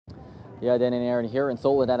Yeah, Dan and Aaron, here in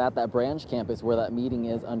Soledad at that branch campus where that meeting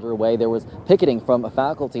is underway, there was picketing from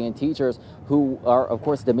faculty and teachers who are, of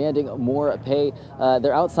course, demanding more pay.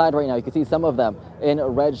 They're outside right now. You can see some of them in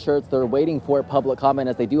red shirts. They're waiting for public comment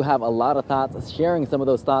as they do have a lot of thoughts, sharing some of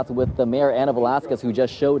those thoughts with the mayor, Anna Velasquez, who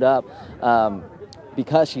just showed up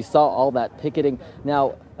because she saw all that picketing.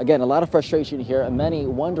 Now, again, a lot of frustration here, and many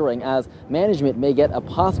wondering as management may get a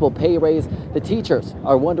possible pay raise. The teachers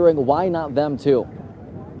are wondering why not them too.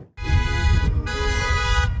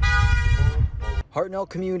 Hartnell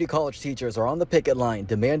Community College teachers are on the picket line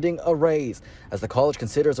demanding a raise as the college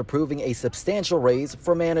considers approving a substantial raise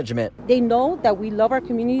for management. They know that we love our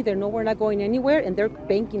community, they know we're not going anywhere, and they're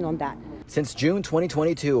banking on that. Since June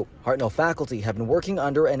 2022, Hartnell faculty have been working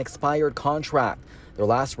under an expired contract. Their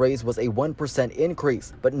last raise was a 1%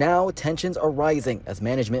 increase, but now tensions are rising as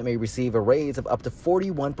management may receive a raise of up to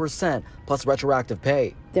 41% plus retroactive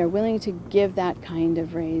pay. They're willing to give that kind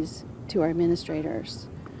of raise to our administrators.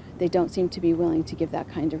 They don't seem to be willing to give that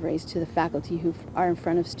kind of raise to the faculty who are in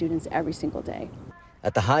front of students every single day.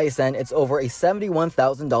 At the highest end, it's over a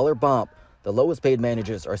 $71,000 bump. The lowest paid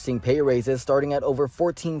managers are seeing pay raises starting at over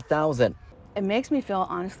 $14,000. It makes me feel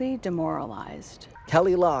honestly demoralized.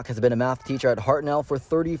 Kelly Locke has been a math teacher at Hartnell for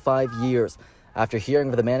 35 years. After hearing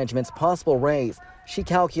of the management's possible raise, she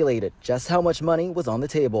calculated just how much money was on the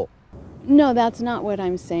table. No, that's not what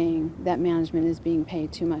I'm saying, that management is being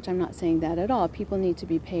paid too much. I'm not saying that at all. People need to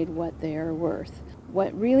be paid what they are worth.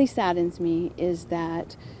 What really saddens me is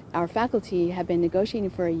that our faculty have been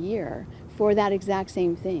negotiating for a year for that exact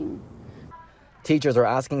same thing. Teachers are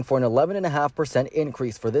asking for an 11.5%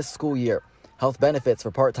 increase for this school year, health benefits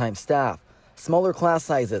for part-time staff, smaller class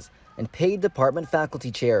sizes, and paid department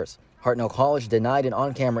faculty chairs. Hartnell College denied an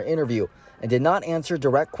on-camera interview and did not answer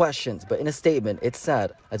direct questions, but in a statement, it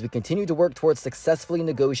said, as we continue to work towards successfully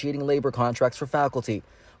negotiating labor contracts for faculty,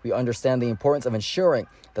 we understand the importance of ensuring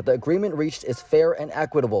that the agreement reached is fair and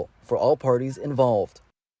equitable for all parties involved.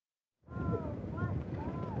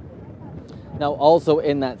 Now, also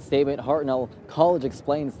in that statement, Hartnell College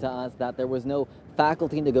explains to us that there was no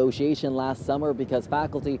faculty negotiation last summer because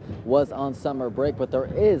faculty was on summer break, but there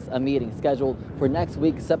is a meeting scheduled for next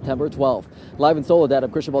week, September 12th. Live in Soledad,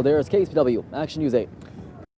 I'm Christian Balderas, KCPW Action News 8.